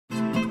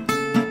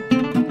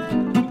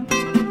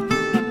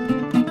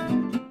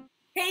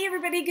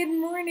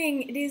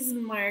morning. It is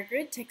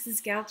Margaret,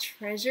 Texas Gal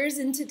Treasures,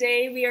 and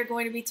today we are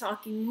going to be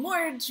talking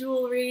more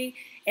jewelry.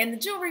 And the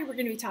jewelry we're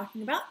going to be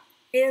talking about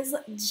is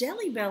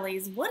Jelly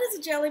Bellies. What is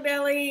a Jelly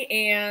Belly,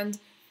 and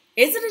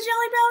is it a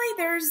Jelly Belly?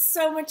 There's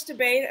so much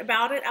debate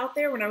about it out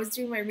there when I was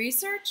doing my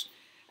research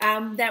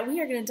that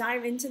we are going to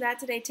dive into that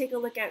today. Take a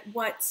look at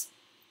what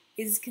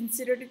is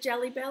considered a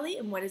Jelly Belly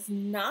and what is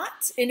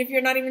not. And if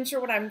you're not even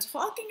sure what I'm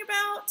talking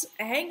about,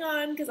 hang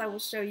on because I will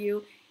show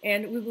you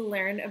and we will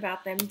learn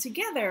about them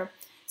together.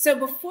 So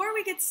before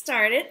we get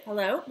started,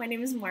 hello, my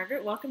name is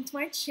Margaret. Welcome to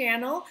my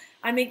channel.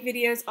 I make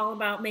videos all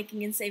about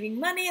making and saving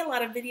money, a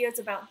lot of videos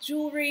about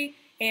jewelry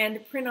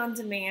and print on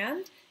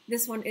demand.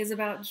 This one is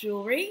about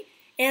jewelry.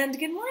 And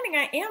good morning,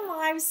 I am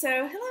live, so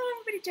hello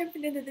everybody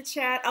jumping into the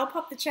chat. I'll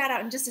pop the chat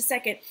out in just a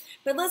second,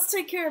 but let's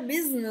take care of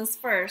business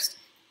first.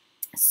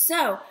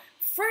 So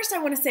first I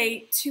want to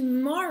say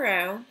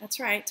tomorrow, that's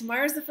right,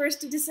 tomorrow's the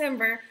 1st of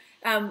December,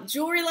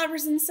 jewelry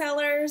lovers and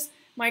sellers,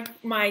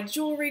 my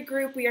jewelry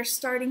group, we are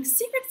starting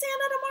Secret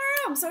Santa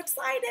tomorrow. I'm so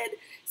excited.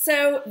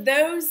 So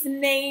those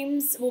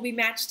names will be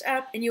matched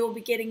up and you will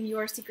be getting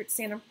your Secret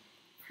Santa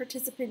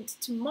participant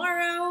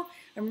tomorrow.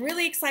 I'm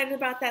really excited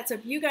about that. So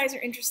if you guys are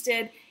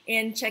interested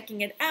in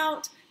checking it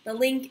out, the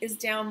link is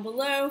down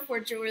below for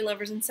jewelry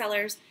lovers and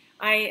sellers.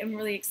 I am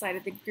really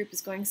excited. The group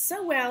is going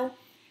so well.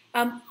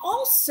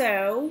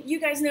 Also, you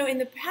guys know in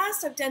the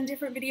past I've done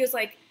different videos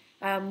like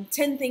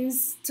 10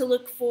 things to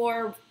look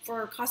for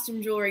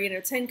costume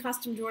jewelry, 10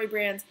 costume jewelry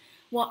brands.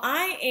 Well,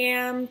 I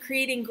am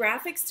creating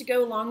graphics to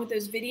go along with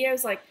those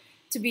videos, like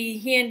to be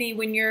handy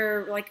when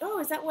you're like, oh,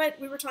 is that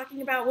what we were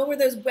talking about? What were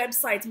those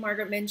websites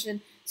Margaret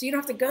mentioned? So you don't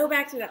have to go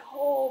back through that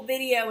whole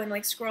video and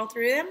like scroll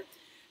through them.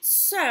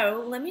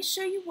 So let me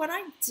show you what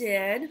I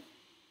did.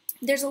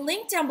 There's a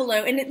link down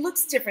below and it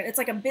looks different. It's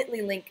like a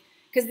bit.ly link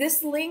because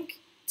this link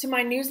to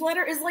my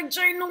newsletter is like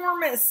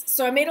ginormous.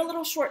 So I made a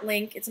little short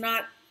link. It's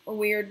not a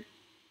weird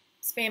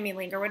spammy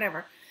link or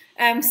whatever.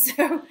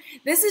 So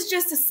this is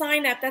just a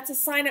sign up. That's a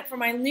sign up for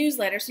my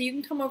newsletter. So you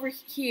can come over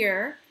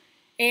here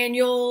and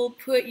you'll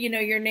put,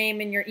 your name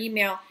and your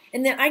email.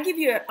 And then I give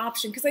you an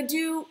option because I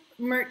do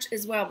merch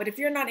as well. But if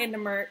you're not into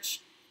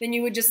merch, then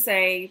you would just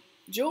say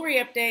jewelry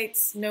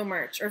updates, no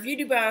merch. Or if you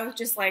do both,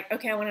 just like,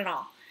 okay, I want it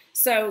all.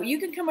 So you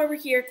can come over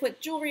here, click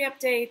jewelry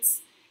updates.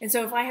 And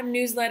so if I have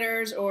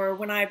newsletters or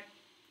when I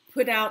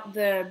put out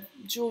the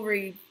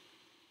jewelry,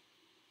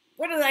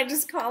 what did I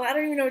just call it? I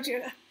don't even know what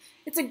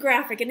it's a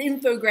graphic, an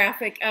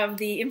infographic of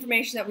the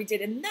information that we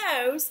did in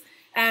those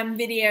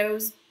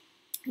videos.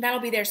 That'll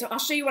be there. So I'll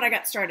show you what I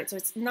got started. So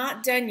it's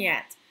not done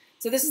yet.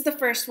 So this is the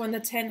first one, the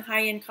 10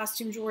 high-end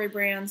costume jewelry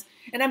brands.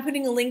 And I'm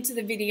putting a link to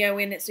the video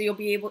in it so you'll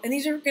be able, and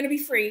these are going to be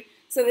free.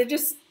 So they're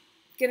just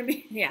going to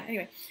be, yeah,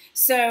 anyway.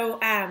 So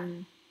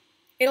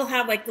it'll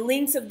have like the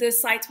links of the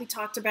sites we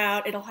talked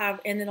about. It'll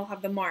have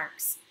the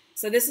marks.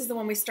 So this is the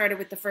one we started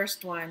with, the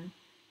first one.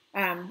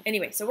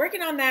 Anyway, so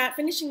working on that,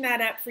 finishing that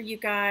up for you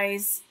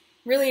guys.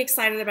 Really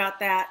excited about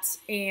that.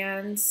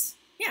 And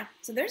yeah,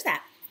 so there's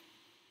that.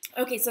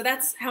 Okay, so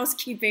that's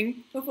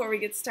housekeeping before we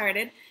get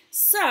started.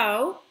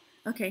 So,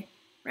 okay,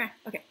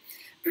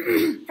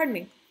 pardon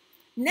me.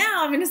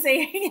 Now I'm going to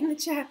say hey in the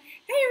chat.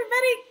 Hey,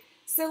 everybody.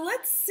 So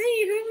let's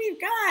see who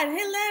we've got.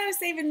 Hello,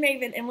 Saving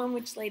Maven and One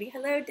Witch Lady.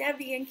 Hello,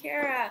 Debbie and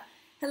Kara.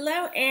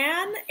 Hello,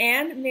 Anne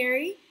and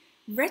Mary.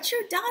 Retro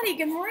Dottie,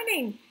 good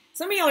morning.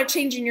 Some of y'all are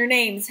changing your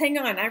names. Hang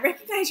on, I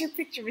recognize your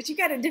picture, but you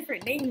got a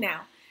different name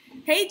now.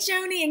 Hey,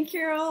 Joni and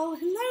Carol.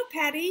 Hello,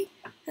 Patty.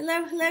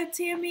 Hello,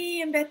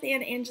 Tammy and Beth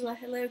Ann, Angela.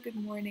 Hello, good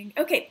morning.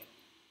 Okay,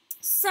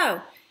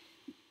 so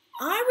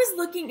I was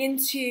looking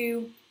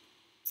into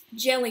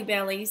Jelly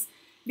Bellies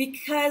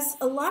because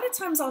a lot of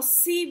times I'll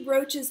see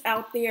brooches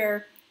out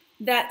there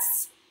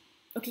that's,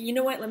 okay, you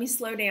know what? Let me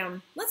slow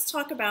down. Let's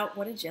talk about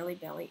what a Jelly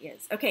Belly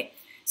is. Okay,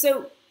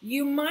 so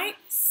you might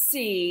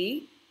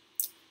see,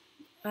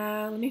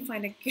 let me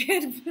find a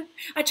good,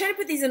 I try to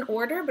put these in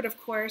order, but of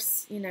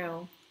course,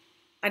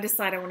 I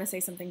decide I want to say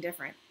something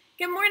different.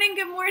 Good morning,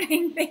 good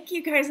morning. Thank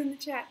you guys in the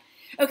chat.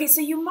 Okay,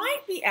 so you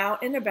might be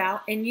out and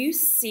about and you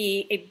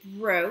see a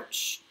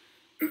brooch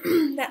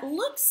that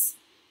looks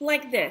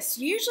like this,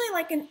 usually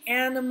like an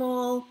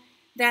animal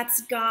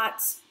that's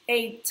got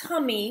a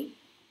tummy,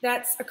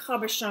 that's a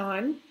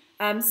cabochon.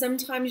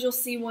 Sometimes you'll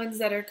see ones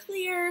that are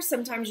clear,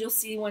 sometimes you'll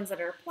see ones that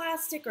are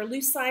plastic or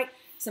lucite,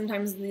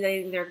 sometimes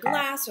they're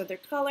glass or they're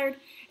colored.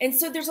 And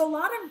so there's a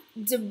lot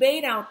of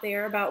debate out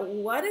there about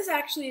what is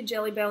actually a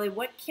Jelly Belly,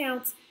 what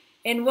counts,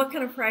 and what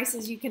kind of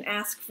prices you can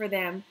ask for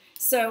them.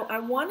 So I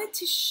wanted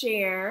to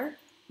share,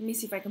 let me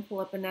see if I can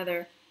pull up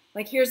another,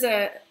 like here's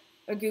a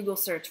Google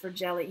search for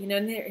jelly,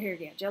 and here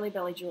again, Jelly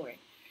Belly jewelry.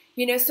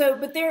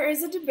 But there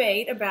is a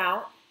debate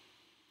about,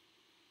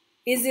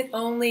 is it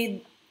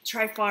only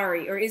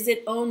Trifari, or is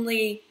it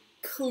only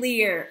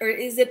clear, or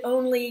is it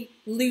only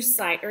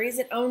lucite, or is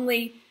it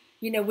only,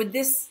 would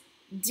this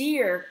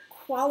deer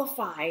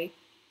qualify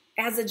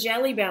as a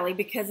Jelly Belly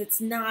because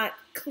it's not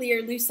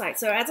clear lucite?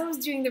 So as I was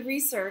doing the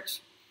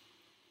research,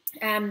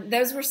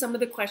 those were some of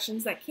the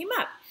questions that came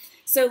up.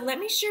 So let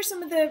me share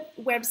some of the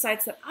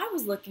websites that I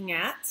was looking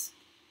at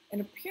And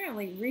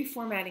apparently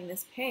reformatting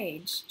this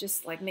page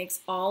just like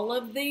makes all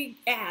of the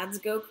ads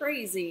go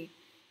crazy.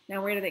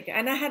 Now where do they go?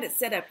 And I had it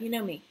set up, you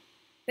know me.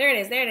 There it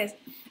is, there it is.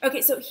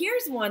 Okay, so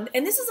here's one,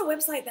 and this is a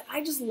website that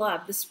I just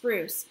love, the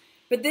Spruce.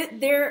 But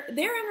their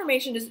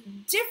information is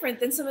different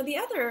than some of the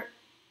other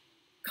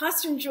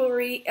costume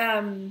jewelry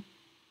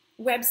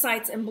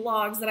websites and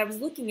blogs that I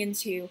was looking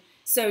into.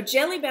 So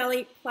Jelly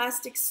Belly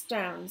plastic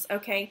stones,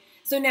 okay?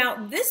 So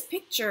now this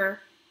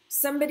picture,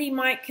 somebody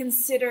might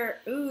consider,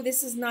 ooh,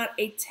 this is not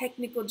a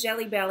technical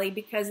Jelly Belly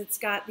because it's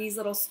got these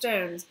little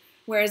stones.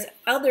 Whereas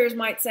others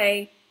might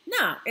say,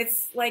 no,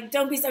 it's like,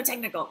 don't be so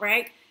technical,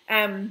 right?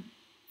 In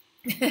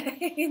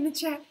the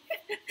chat.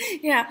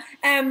 Yeah.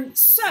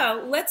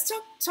 So let's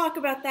talk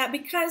about that,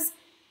 because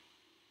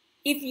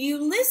if you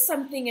list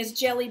something as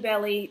Jelly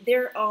Belly,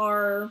 there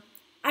are,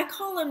 I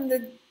call them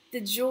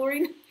the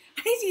jewelry,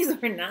 I hate to use the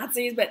word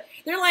Nazis, but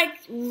they're like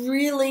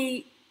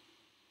really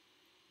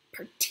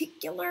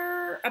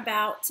particular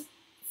about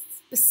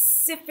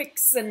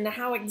specifics and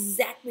how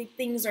exactly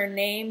things are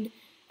named.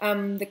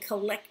 The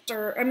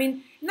collector, I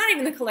mean, not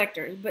even the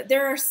collectors, but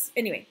there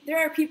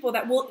are people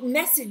that will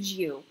message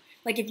you.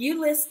 Like if you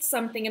list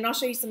something, and I'll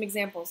show you some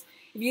examples.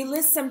 If you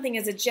list something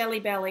as a Jelly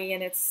Belly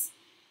and it's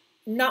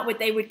not what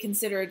they would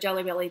consider a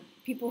Jelly Belly,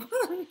 people,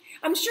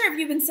 I'm sure if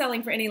you've been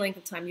selling for any length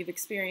of time, you've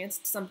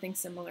experienced something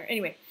similar.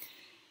 Anyway,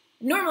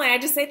 normally I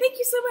just say, thank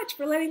you so much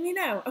for letting me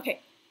know.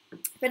 Okay,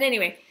 but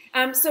anyway,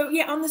 so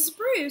yeah, on the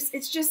Spruce,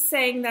 it's just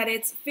saying that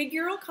it's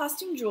figural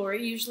costume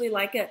jewelry, usually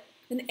like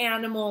an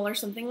animal or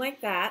something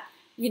like that.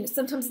 You know,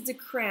 sometimes it's a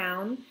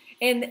crown.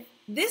 And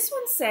this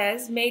one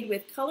says made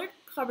with colored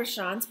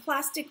cabochons,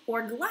 plastic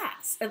or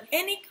glass of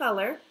any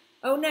color.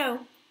 Oh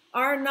no,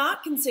 are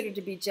not considered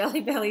to be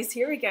Jelly Bellies.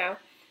 Here we go.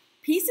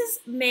 Pieces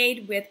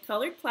made with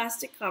colored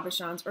plastic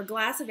cabochons or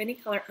glass of any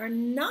color are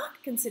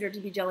not considered to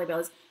be Jelly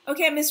Bellies.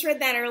 Okay, I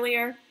misread that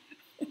earlier.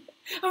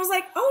 I was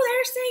like, oh,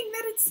 they're saying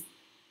that it's...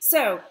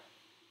 So,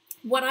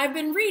 what I've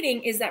been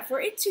reading is that for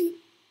it to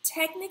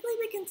technically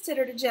be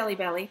considered a Jelly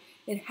Belly,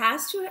 it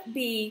has to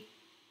be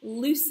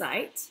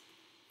lucite,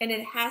 and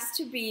it has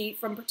to be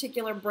from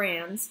particular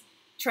brands,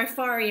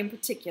 Trifari in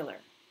particular.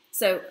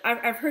 So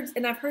I've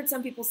heard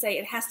some people say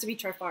it has to be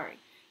Trifari,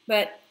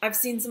 but I've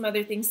seen some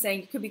other things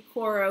saying it could be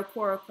Coro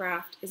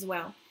Craft as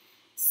well.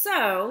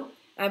 So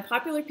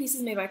popular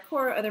pieces made by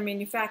Coro, other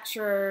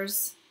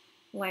manufacturers,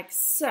 like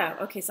so.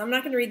 Okay, so I'm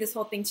not going to read this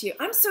whole thing to you.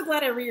 I'm so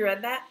glad I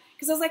reread that,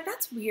 because I was like,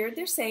 that's weird.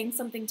 They're saying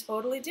something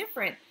totally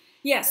different.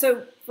 Yeah,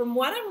 so from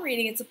what I'm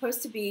reading, it's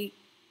supposed to be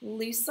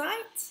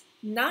lucite,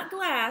 not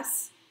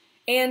glass,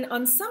 and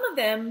on some of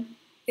them,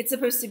 it's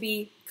supposed to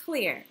be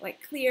clear,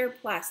 like clear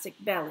plastic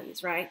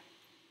bellies, right?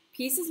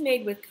 Pieces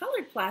made with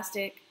colored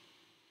plastic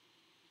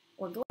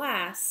or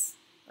glass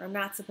are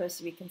not supposed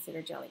to be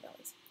considered Jelly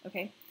Bellies,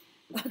 okay?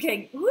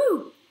 Okay,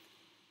 woo!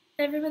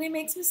 Everybody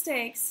makes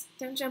mistakes.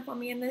 Don't jump on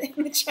me in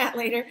the chat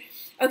later.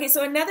 Okay,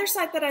 so another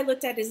site that I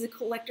looked at is the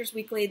Collectors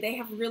Weekly. They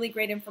have really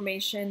great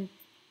information.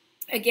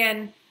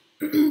 Again,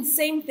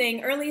 same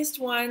thing. Earliest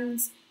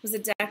ones was a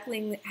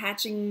duckling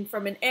hatching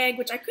from an egg,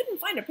 which I couldn't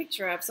find a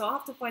picture of, so I'll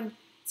have to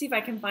see if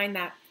I can find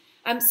that.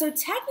 So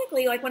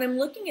technically, like when I'm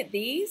looking at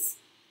these,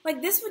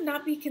 like this would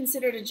not be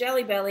considered a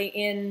Jelly Belly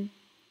in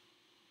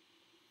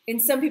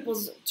some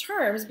people's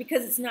terms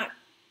because it's not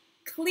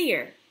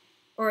clear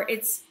or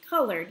it's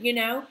colored, you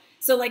know?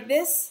 So like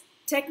this,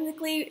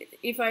 technically,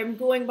 if I'm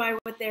going by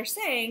what they're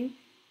saying,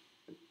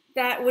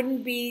 that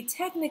wouldn't be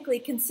technically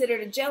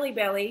considered a Jelly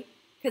Belly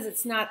because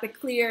it's not the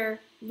clear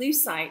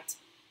lucite.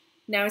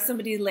 Now, is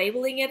somebody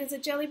labeling it as a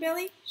Jelly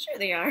Belly? Sure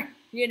they are,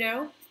 you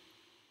know?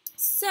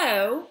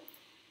 So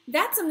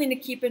that's something to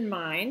keep in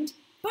mind.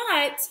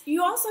 But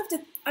you also have to,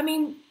 I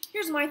mean,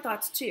 here's my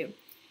thoughts too.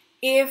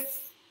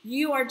 If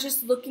you are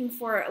just looking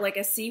for like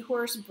a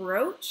seahorse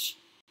brooch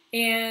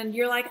and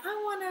you're like, I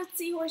want a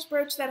seahorse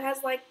brooch that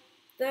has like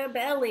the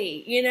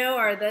belly, you know,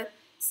 or the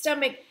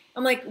stomach.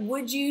 I'm like,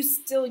 would you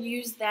still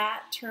use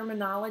that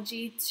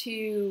terminology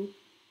to,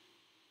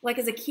 like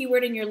as a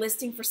keyword in your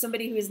listing for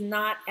somebody who is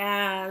not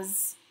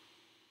as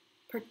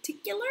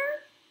particular?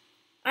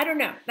 I don't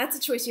know. That's a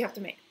choice you have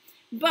to make.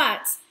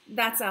 But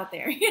that's out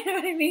there. You know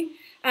what I mean?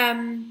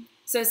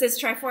 So it says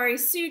Trifari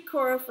sued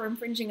Coro for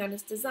infringing on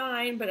its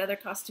design, but other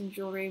costume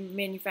jewelry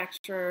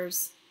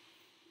manufacturers,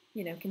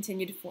 you know,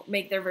 continue to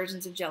make their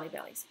versions of Jelly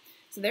Bellies.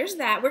 So there's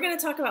that. We're going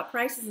to talk about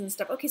prices and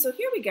stuff. Okay, so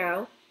here we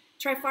go.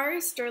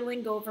 Trifari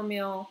Sterling Gold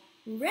Vermeil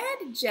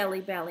Red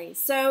Jelly Belly.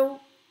 So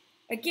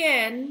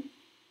again,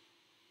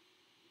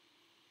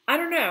 I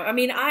don't know. I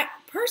mean,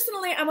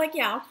 I'm like,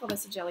 yeah, I'll call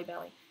this a Jelly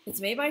Belly. It's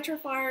made by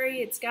Trifari.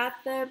 It's got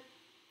the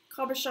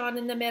cabochon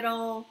in the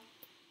middle.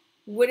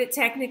 Would it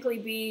technically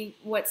be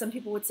what some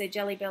people would say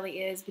Jelly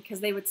Belly is? Because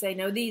they would say,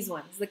 no, these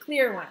ones, the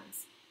clear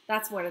ones.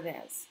 That's what it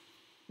is,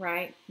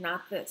 right?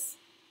 Not this,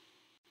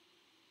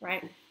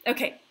 right?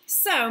 Okay,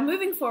 so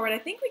moving forward, I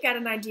think we got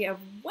an idea of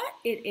what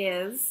it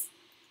is.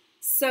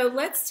 So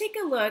let's take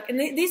a look. And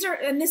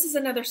this is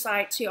another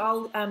site too.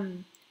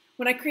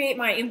 When I create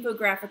my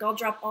infographic, I'll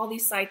drop all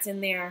these sites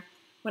in there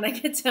when I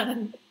get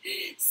done.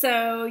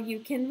 So you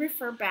can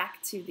refer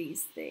back to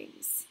these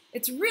things.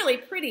 It's really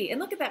pretty. And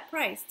look at that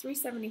price,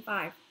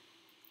 $3.75.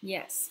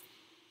 Yes.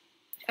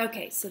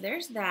 Okay, so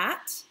there's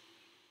that.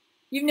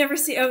 You've never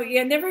seen, oh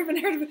yeah, never even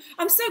heard of it.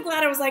 I'm so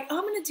glad I was like, oh,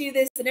 I'm going to do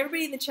this. And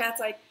everybody in the chat's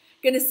like,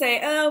 going to say,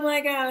 oh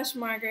my gosh,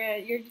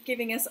 Margaret, you're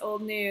giving us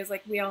old news.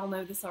 Like, we all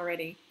know this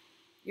already.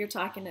 You're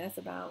talking to us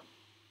about.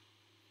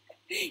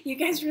 You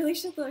guys really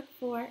should look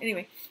for.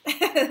 Anyway.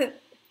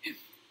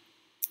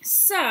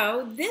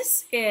 So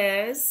this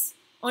is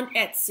on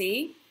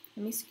Etsy.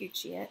 Let me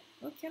scoochie it.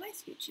 Oh, can I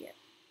scoochie it?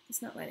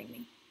 It's not letting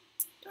me.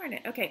 Darn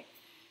it. Okay.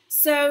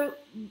 So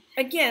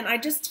again, I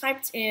just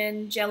typed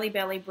in Jelly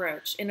Belly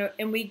brooch,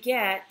 and we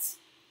get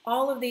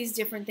all of these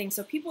different things.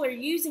 So people are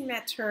using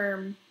that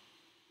term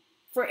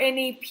for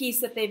any piece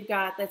that they've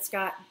got that's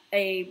got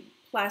a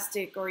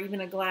plastic or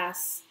even a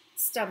glass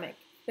stomach.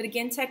 But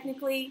again,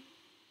 technically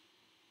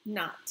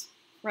not,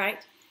 right?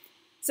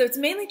 So it's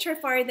mainly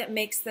Trifari that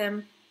makes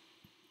them.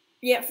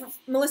 Yeah,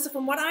 Melissa,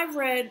 from what I've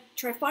read,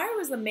 Trifari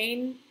was the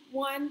main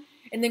one,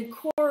 and then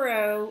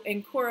Coro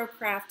and Coro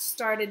Craft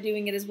started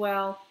doing it as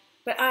well.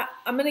 But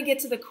I'm going to get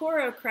to the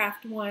Coro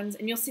Craft ones,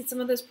 and you'll see some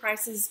of those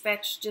prices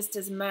fetch just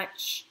as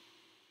much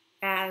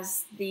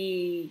as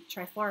the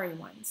Trifari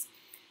ones.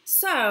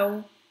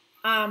 So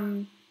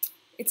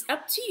it's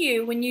up to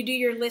you when you do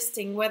your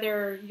listing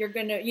whether you're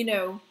going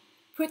to,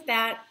 put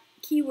that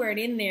keyword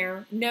in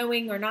there,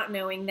 knowing or not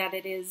knowing that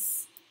it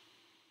is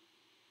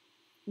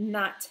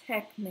not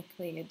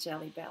technically a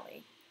Jelly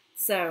Belly.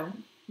 So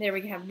there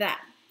we have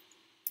that.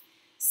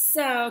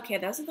 So, okay,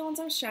 those are the ones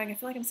I was showing. I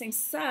feel like I'm saying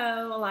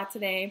so a lot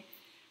today.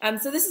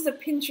 So this is a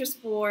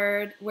Pinterest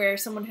board where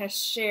someone has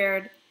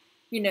shared,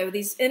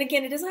 these, and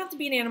again, it doesn't have to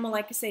be an animal,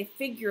 like I say,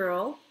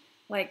 figural,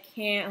 like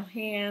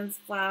hands,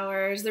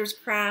 flowers, there's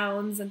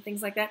crowns and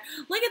things like that.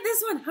 Look at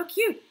this one, how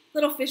cute,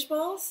 little fish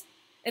bowls.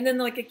 And then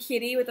like a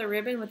kitty with a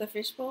ribbon with a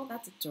fishbowl.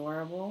 That's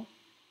adorable.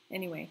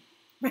 Anyway,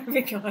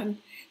 moving on.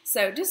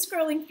 So just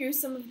scrolling through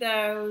some of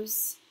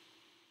those.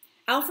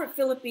 Alfred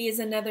Philippi is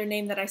another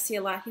name that I see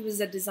a lot. He was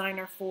a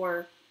designer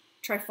for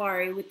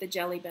Trifari with the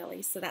Jelly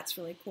Belly, so that's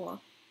really cool.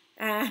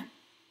 Oh,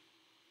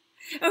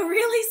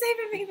 really? Save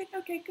it, Maven?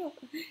 Okay, cool.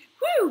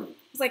 Woo!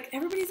 It's like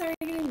everybody's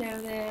already going to know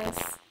this.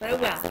 But oh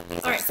well.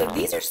 All right, so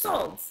these are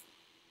sold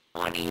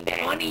on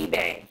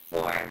eBay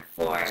for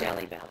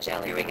Jelly Belly.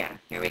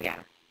 Here we go.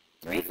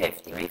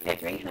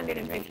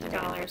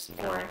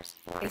 $350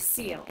 for a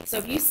seal. So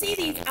if you see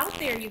these out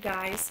there, you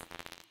guys,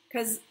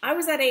 because I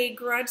was at a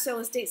garage sale,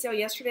 estate sale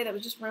yesterday that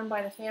was just run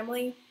by the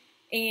family,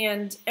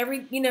 and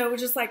it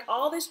was just like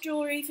all this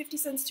jewelry, 50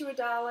 cents to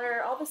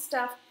 $1, all this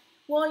stuff.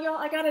 Well, y'all,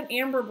 I got an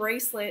amber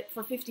bracelet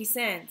for 50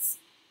 cents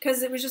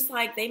because it was just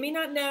like, they may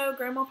not know,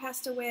 Grandma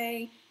passed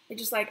away. They're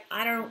just like,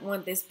 I don't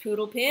want this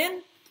poodle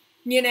pin,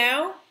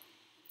 throw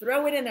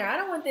it in there. I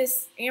don't want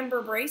this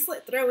amber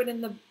bracelet, throw it in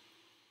the.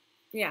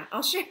 Yeah,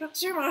 I'll share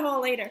my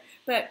haul later,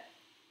 but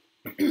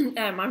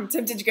I'm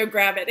tempted to go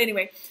grab it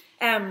anyway.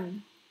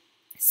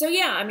 So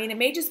yeah, I mean, it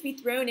may just be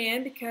thrown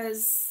in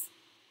because,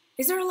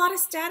 is there a lot of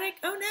static?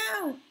 Oh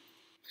no.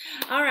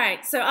 All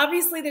right, so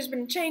obviously there's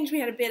been a change. We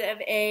had a bit of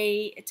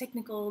a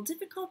technical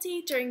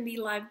difficulty during the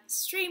live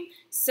stream,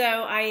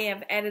 so I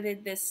have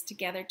edited this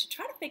together to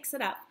try to fix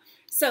it up.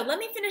 So let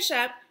me finish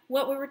up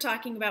what we were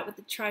talking about with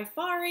the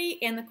Trifari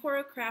and the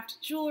Coro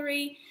Craft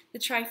jewelry. The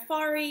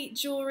Trifari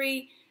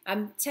jewelry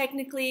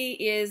technically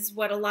is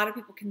what a lot of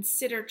people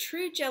consider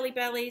true Jelly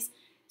Bellies,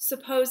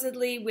 supposed to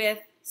be with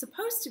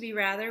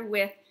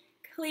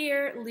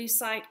clear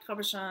lucite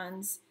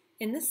cabochons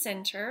in the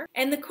center.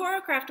 And the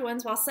Coro Craft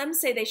ones, while some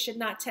say they should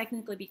not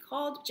technically be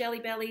called Jelly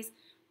Bellies,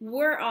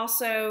 were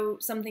also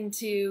something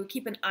to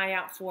keep an eye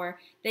out for.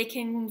 They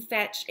can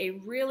fetch a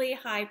really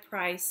high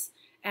price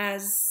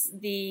as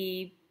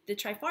the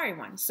Trifari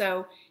one.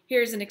 So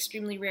here's an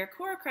extremely rare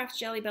Coro Craft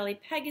Jelly Belly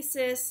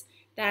Pegasus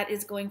that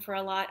is going for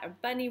a lot. A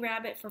bunny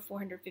rabbit for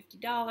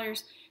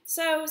 $450.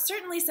 So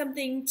certainly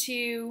something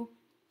to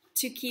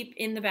keep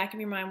in the back of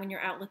your mind when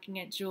you're out looking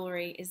at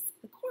jewelry is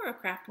the Coro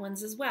Craft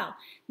ones as well.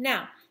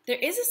 Now, there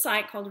is a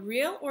site called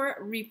Real or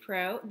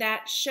Repro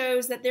that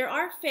shows that there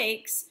are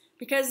fakes,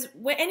 because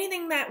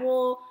anything that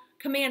will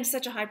command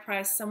such a high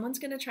price, someone's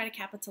going to try to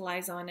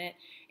capitalize on it.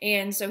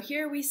 And so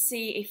here we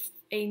see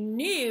a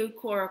new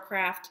Coro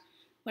Craft,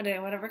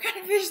 whatever kind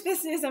of fish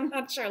this is, I'm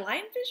not sure,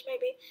 lionfish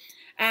maybe?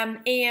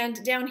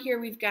 And down here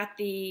we've got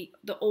the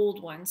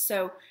old one.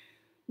 So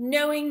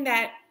knowing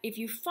that if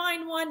you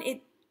find one,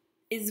 it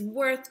is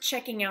worth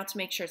checking out to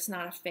make sure it's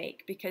not a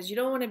fake, because you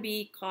don't want to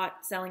be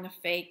caught selling a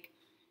fake.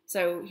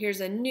 So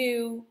here's a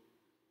new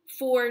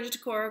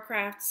forged Coro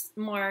Crafts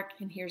mark,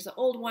 and here's the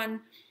old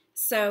one.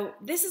 So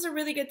this is a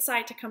really good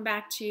site to come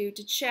back to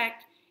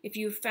check if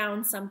you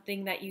found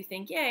something that you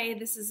think, yay,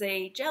 this is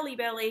a Jelly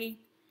Belly.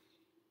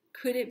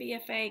 Could it be a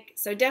fake?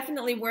 So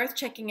definitely worth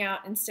checking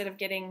out instead of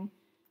getting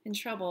in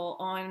trouble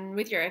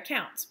with your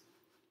account.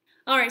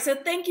 All right, so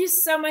thank you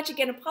so much.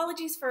 Again,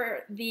 apologies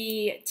for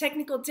the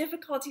technical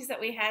difficulties that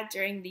we had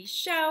during the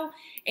show,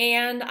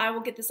 and I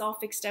will get this all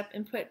fixed up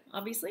and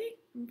obviously,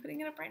 I'm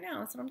putting it up right now.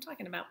 That's what I'm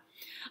talking about.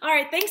 All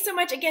right, thanks so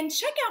much. Again,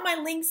 check out my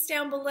links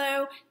down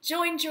below.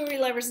 Join Jewelry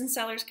Lovers and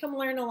Sellers. Come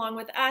learn along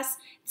with us.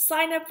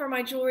 Sign up for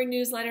my jewelry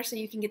newsletter so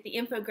you can get the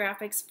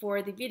infographics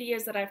for the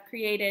videos that I've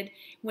created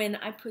when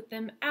I put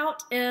them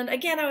out. And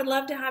again, I would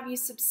love to have you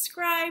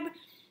subscribe,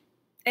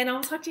 and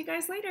I'll talk to you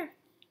guys later.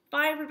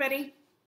 Bye, everybody.